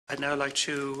I'd now like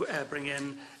to bring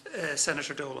in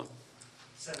Senator Dolan,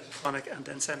 Senator Connick, and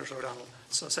then Senator O'Donnell.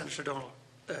 So, Senator Dole.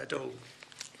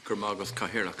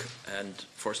 And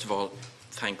first of all,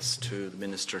 thanks to the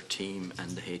Minister team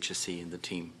and the HSE and the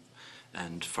team,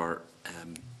 and for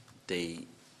the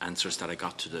answers that I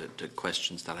got to the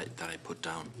questions that I put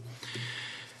down.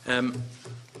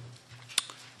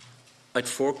 I had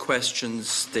 4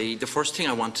 questions. The first thing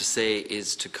I want to say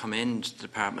is to commend the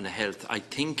Department of Health. I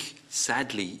think,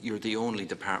 sadly, you're the only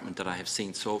department that I have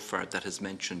seen so far that has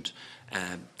mentioned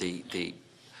the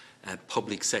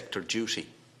public sector duty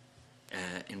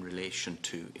in relation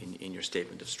to in your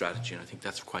statement of strategy, and I think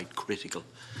that's quite critical.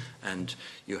 And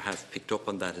you have picked up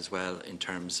on that as well in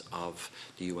terms of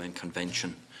the UN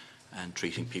Convention and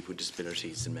treating people with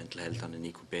disabilities and mental health on an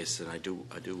equal basis. And I do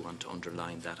want to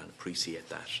underline that and appreciate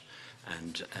that.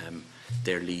 And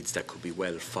they're leads that could be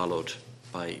well followed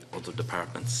by other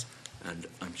departments. And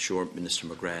I'm sure Minister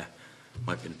McGrath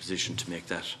might be in a position to make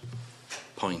that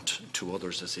point to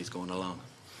others as he's going along.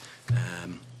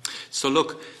 So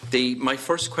look, my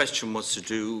first question was to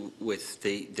do with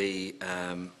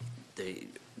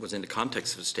was in the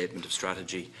context of a statement of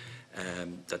strategy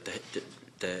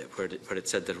where it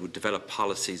said that it would develop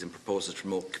policies and proposals to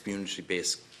promote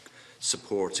community-based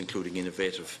supports, including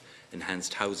innovative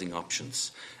enhanced housing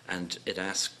options, and it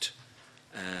asked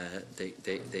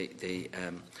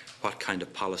what kind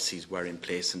of policies were in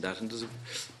place in that, and there's a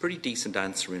pretty decent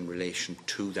answer in relation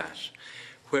to that.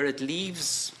 Where it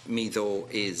leaves me, though,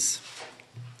 is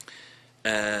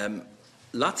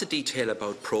lots of detail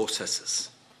about processes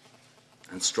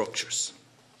and structures.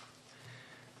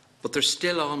 But there's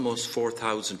still almost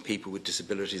 4,000 people with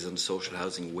disabilities on the social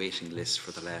housing waiting list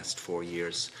for the last 4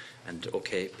 years. And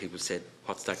okay, people said,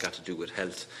 what's that got to do with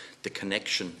health? The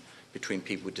connection between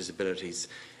people with disabilities,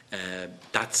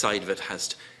 that side of it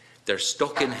they're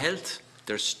stuck in health.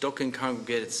 They're stuck in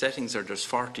congregated settings, or there's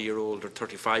 40-year-old or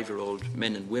 35-year-old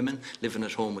men and women living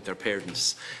at home with their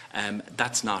parents.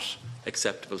 That's not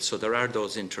acceptable. So there are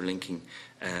those interlinking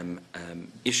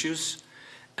issues.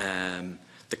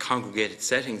 The congregated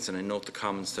settings, and I note the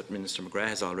comments that Minister McGrath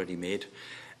has already made,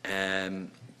 there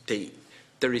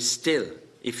is still,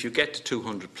 if you get to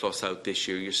 200 plus out this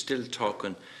year, you're still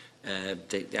talking,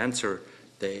 the answer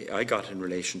I got in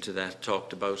relation to that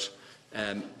talked about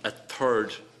a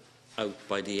third out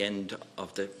by the end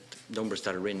of the numbers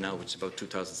that are in now, which is about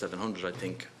 2,700, I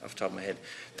think, off the top of my head,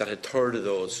 that a third of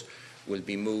those will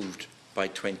be moved by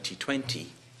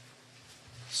 2020.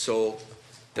 So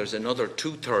there's another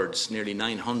 2/3, nearly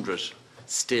 900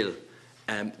 still.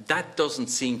 That doesn't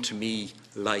seem to me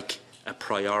like a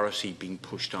priority being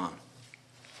pushed on.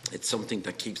 It's something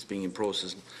that keeps being in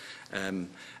process.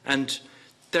 And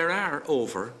there are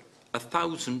over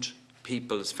 1,000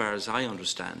 people, as far as I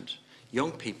understand,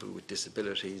 young people with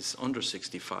disabilities under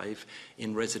 65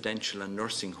 in residential and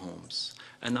nursing homes.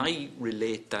 And I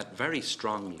relate that very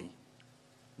strongly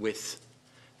with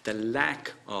the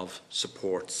lack of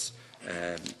supports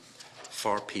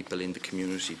for people in the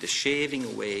community, the shaving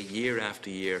away year after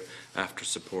year after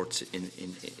supports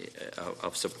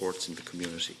of supports in the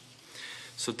community.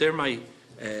 So they're my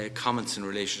comments in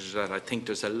relation to that. I think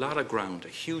there's a lot of ground, a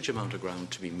huge amount of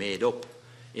ground to be made up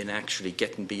in actually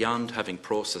getting beyond having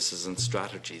processes and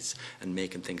strategies and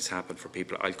making things happen for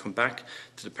people. I'll come back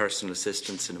to the personal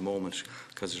assistance in a moment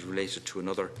because it's related to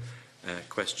another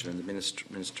question, and the Minister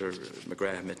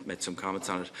McGrath made some comments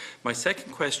on it. My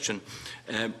second question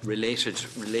related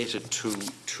to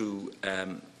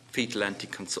fetal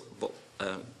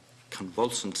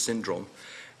anticonvulsant syndrome,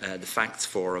 the FACS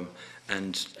forum,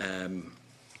 and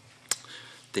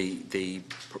the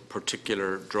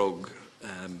particular drug.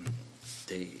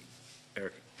 I'm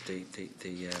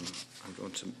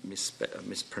going to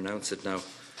mispronounce it now.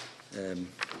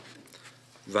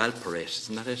 Valproate,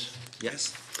 isn't that it?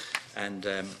 Yes. And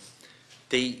can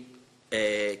the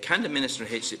Minister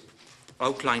and HSE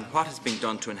outline what has been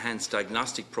done to enhance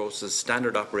diagnostic process,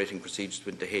 standard operating procedures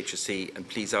with the HSE, and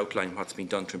please outline what's been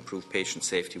done to improve patient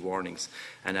safety warnings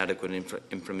and adequate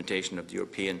implementation of the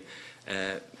European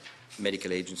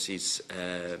Medical Agency's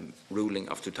ruling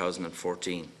of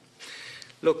 2014.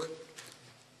 Look,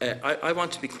 I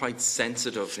want to be quite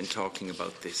sensitive in talking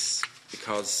about this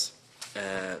because,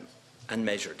 and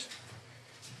measured.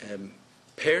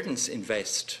 Parents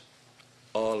invest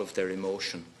all of their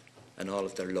emotion and all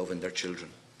of their love in their children.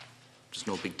 There's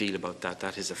no big deal about that.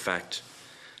 That is a fact.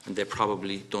 And they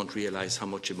probably don't realise how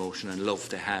much emotion and love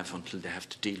they have until they have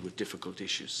to deal with difficult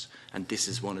issues. And this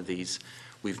is one of these.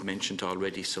 We've mentioned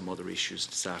already some other issues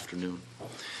this afternoon.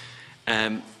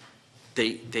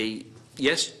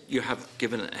 Yes, you have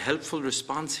given a helpful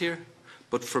response here,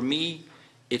 but for me,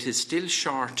 it is still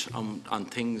short on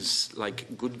things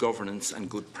like good governance and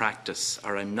good practice,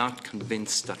 or I'm not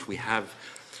convinced that we have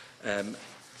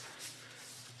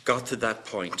got to that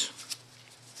point.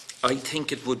 I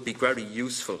think it would be very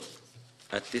useful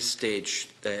at this stage,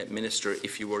 Minister,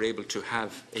 if you were able to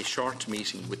have a short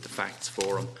meeting with the FACS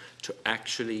Forum to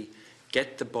actually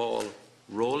get the ball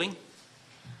rolling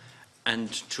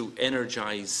and to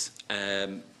energise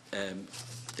the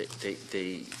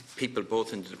people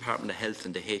both in the Department of Health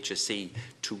and the HSE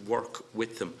to work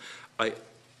with them.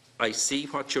 I see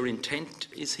what your intent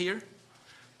is here,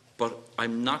 but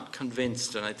I'm not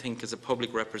convinced, and I think as a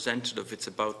public representative it's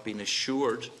about being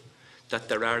assured that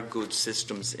there are good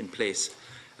systems in place.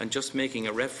 And just making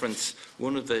a reference,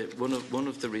 one of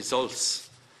the results,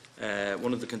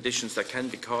 one of the conditions that can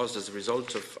be caused as a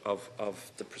result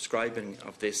of the prescribing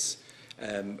of this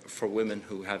for women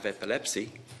who have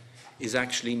epilepsy is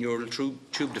actually neural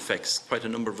tube defects, quite a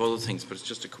number of other things, but it's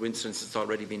just a coincidence it's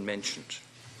already been mentioned.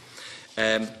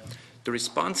 The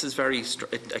response is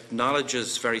it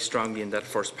acknowledges very strongly in that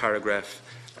first paragraph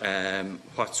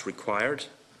what's required.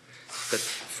 That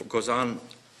goes on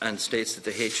and states that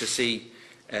the HSE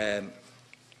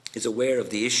is aware of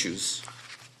the issues.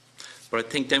 But I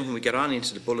think then when we get on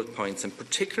into the bullet points, and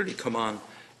particularly come on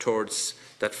towards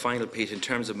that final piece in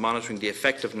terms of monitoring the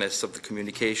effectiveness of the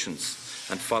communications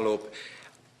and follow-up,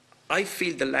 I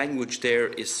feel the language there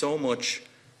is so much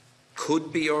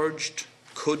could be urged,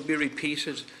 could be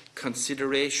repeated,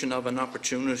 consideration of an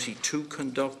opportunity to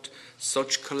conduct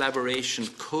such collaboration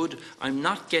could. I'm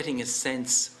not getting a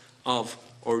sense of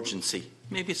urgency.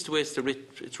 Maybe it's the way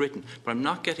it's written, but I'm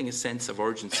not getting a sense of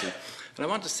urgency. And I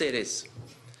want to say this.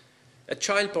 A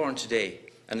child born today,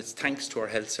 and it's thanks to our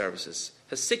health services,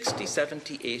 has 60,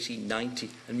 70, 80, 90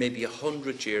 and maybe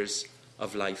 100 years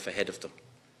of life ahead of them.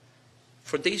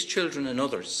 For these children and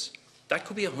others, that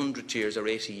could be 100 years or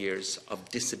 80 years of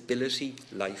disability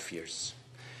life years.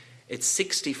 It's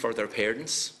 60 for their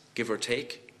parents, give or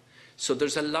take. So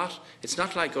there's a lot. It's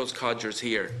not like those codgers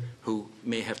here who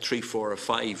may have 3, 4 or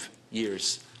 5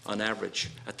 years on average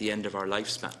at the end of our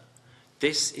lifespan.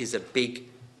 This is a big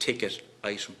ticket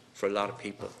item for a lot of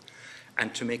people,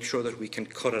 and to make sure that we can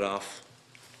cut it off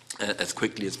as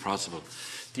quickly as possible.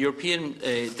 The European,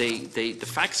 the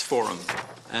FACS Forum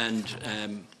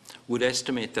would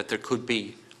estimate that there could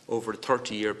be, over a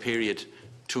 30-year period,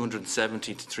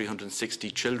 270 to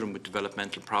 360 children with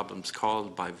developmental problems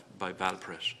called by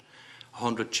Valproate.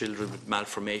 100 children with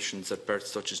malformations at birth,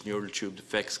 such as neural tube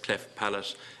defects, cleft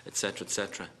palate, etc.,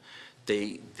 etc.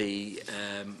 The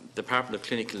Department of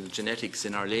Clinical Genetics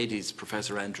in Our Lady's,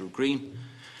 Professor Andrew Green,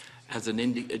 has a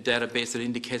database that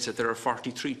indicates that there are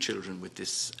 43 children with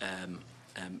this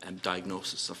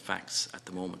diagnosis of FACS at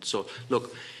the moment. So,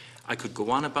 look, I could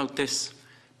go on about this,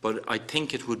 but I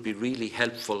think it would be really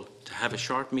helpful to have a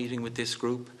short meeting with this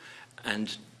group,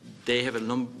 and they have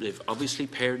they've obviously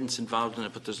parents involved in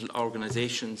it, but there's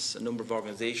organisations, a number of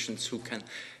organisations who can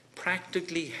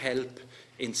practically help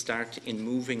in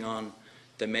moving on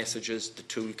the messages, the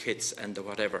toolkits, and the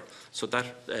whatever. So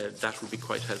that would be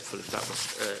quite helpful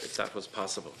if that was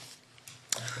possible.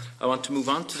 I want to move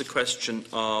on to the question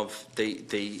of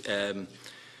the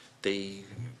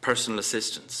personal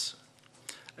assistance.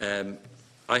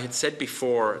 I had said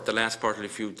before the last part of the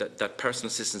review that personal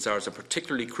assistance hours are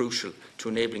particularly crucial to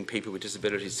enabling people with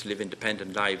disabilities to live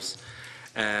independent lives.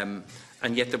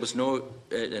 And yet there was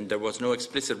no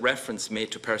explicit reference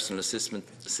made to personal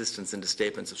assistance in the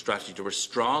statements of strategy. There were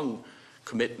strong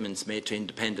commitments made to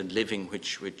independent living,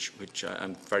 which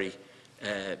I'm very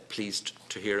pleased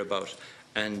to hear about.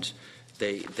 And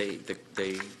the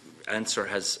answer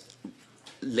has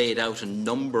laid out a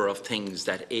number of things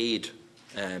that aid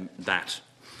that.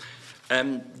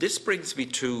 This brings me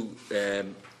to,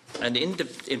 and in the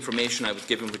information I was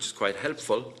given, which is quite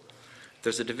helpful,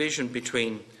 there's a division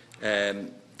between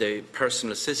the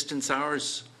personal assistance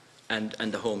hours and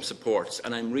the home supports.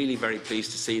 And I'm really very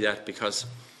pleased to see that, because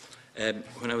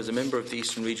when I was a member of the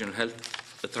Eastern Regional Health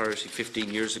Authority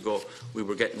 15 years ago, we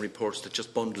were getting reports that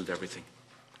just bundled everything.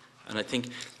 And I think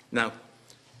now,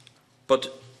 but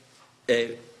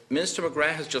Minister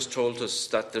McGrath has just told us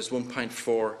that there's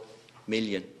 1.4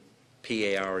 million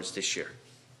PA hours this year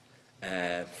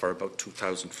for about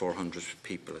 2,400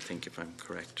 people, I think, if I'm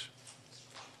correct.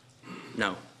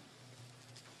 Now,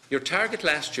 your target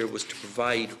last year was to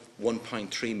provide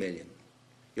 1.3 million.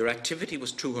 Your activity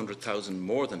was 200,000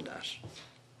 more than that.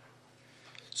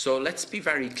 So let's be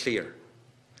very clear.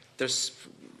 There's,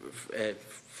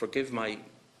 forgive my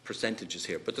percentages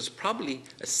here, but there's probably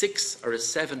a 6 or a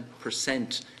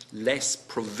 7% less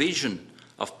provision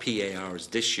of PA hours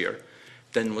this year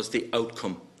than was the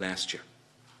outcome last year.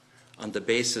 on the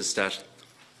basis that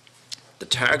the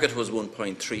target was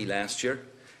 1.3 last year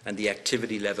and the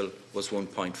activity level was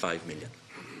 1.5 million.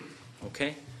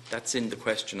 Okay? That's in the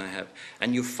question I have.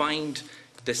 And you find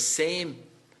the same,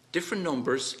 different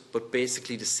numbers, but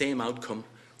basically the same outcome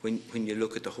when you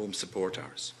look at the home support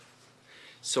hours.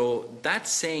 So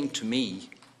that's saying to me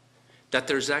that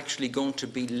there's actually going to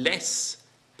be less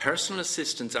personal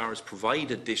assistance hours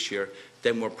provided this year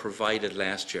than were provided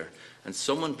last year. And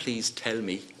someone please tell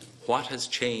me what has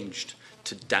changed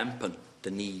to dampen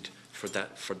the need for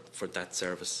that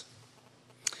service.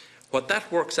 What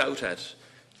that works out at,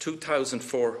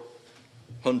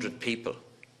 2,400 people,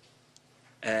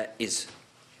 is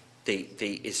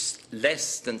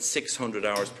less than 600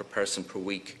 hours per person per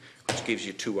week, which gives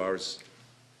you 2 hours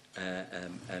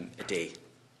a day.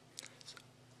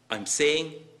 I'm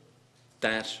saying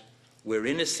that we're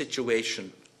in a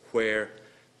situation where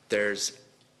there's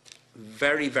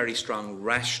very, very strong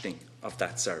rationing of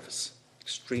that service,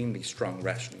 extremely strong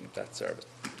rationing of that service.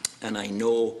 And I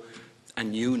know,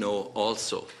 and you know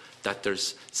also, that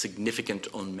there's significant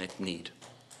unmet need.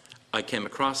 I came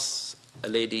across a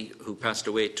lady who passed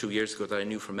away 2 years ago that I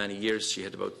knew for many years. She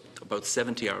had about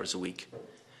 70 hours a week.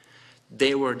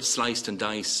 They were sliced and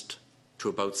diced to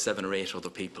about 7 or 8 other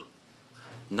people.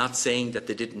 Not saying that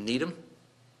they didn't need them,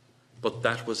 but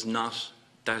that is not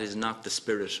the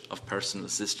spirit of personal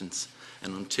assistance.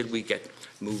 And until we get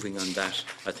moving on that,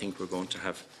 I think we're going to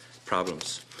have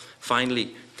problems.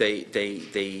 Finally, the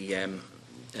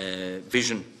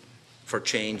vision for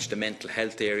change, the mental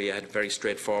health area. I had a very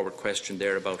straightforward question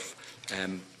there about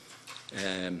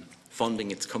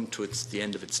funding. It's come to the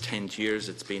end of its 10 years.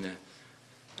 It's been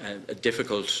a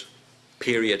difficult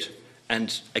period.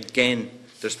 And again,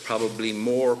 there's probably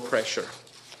more pressure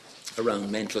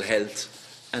around mental health.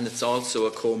 And it's also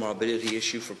a comorbidity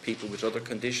issue for people with other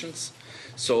conditions.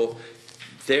 So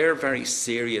they're very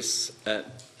serious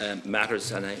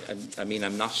matters. And I mean,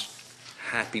 I'm not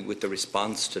happy with the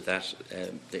response to that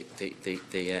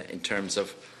in terms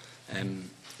of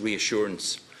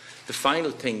reassurance. The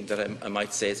final thing that I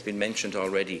might say has been mentioned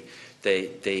already,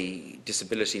 the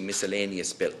Disability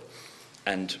Miscellaneous Bill.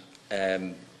 And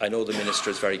I know the Minister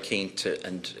is very keen to,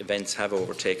 and events have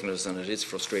overtaken us, and it is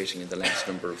frustrating in the last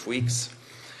number of weeks.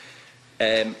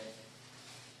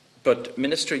 But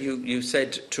Minister, you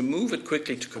said to move it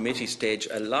quickly to committee stage,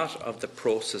 a lot of the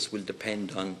process will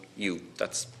depend on you.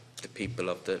 That's the people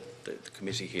of the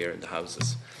committee here in the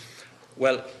Houses.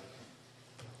 Well,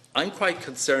 I'm quite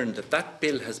concerned that that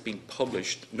bill has been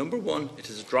published. Number one, it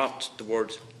has dropped the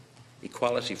word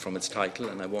equality from its title,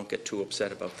 and I won't get too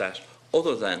upset about that,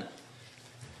 other than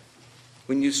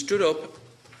when you stood up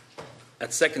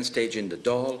at second stage in the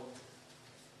Dáil,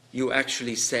 you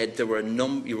actually said you were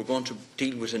going to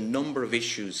deal with a number of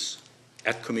issues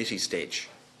at committee stage.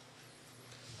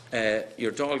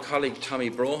 Your Dáil colleague Tommy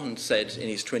Brohan said in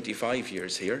his 25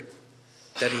 years here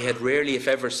that he had rarely, if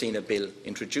ever, seen a bill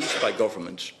introduced by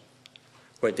government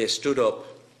where they stood up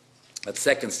at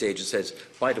second stage and said,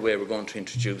 by the way, we're going to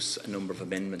introduce a number of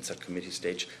amendments at committee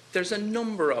stage. There's a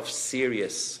number of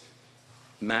serious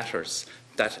matters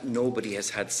that nobody has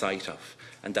had sight of,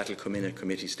 and that will come in at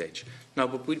committee stage. Now,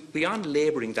 but beyond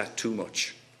labouring that too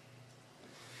much,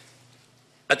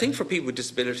 I think for people with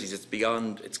disabilities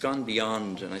it's gone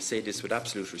beyond, and I say this with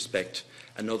absolute respect,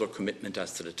 another commitment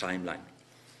as to the timeline.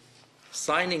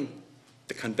 Signing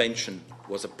the convention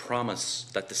was a promise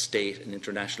that the state, an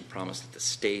international promise that the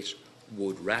state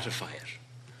would ratify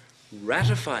it.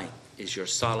 Ratifying is your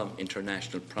solemn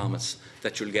international promise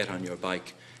that you'll get on your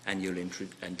bike and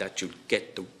that you'll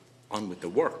get on with the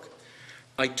work.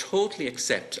 I totally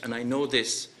accept, and I know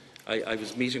this, I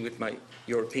was meeting with my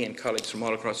European colleagues from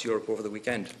all across Europe over the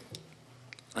weekend.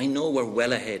 I know we're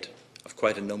well ahead of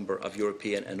quite a number of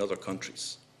European and other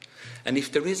countries. And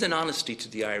if there is an honesty to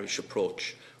the Irish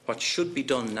approach, what should be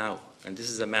done now, and this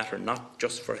is a matter not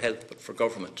just for health but for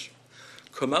government,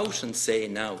 come out and say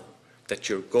now that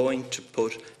you're going to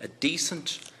put a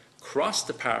decent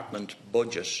cross-department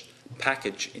budget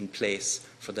package in place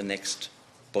for the next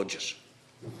budget.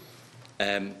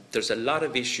 There's a lot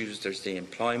of issues. There's the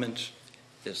employment,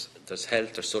 there's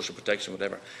health, there's social protection,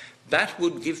 whatever. That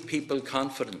would give people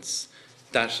confidence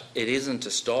that it isn't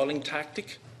a stalling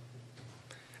tactic,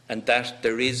 and that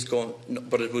there is going.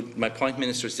 But it would. My point,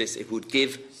 Minister, is this: it would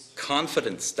give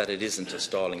confidence that it isn't a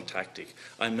stalling tactic.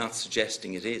 I'm not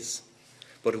suggesting it is,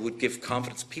 but it would give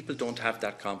confidence. People don't have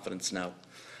that confidence now,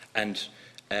 and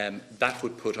that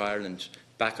would put Ireland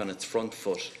back on its front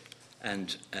foot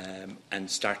and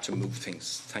start to move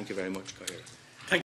things. Thank you very much, Cahill.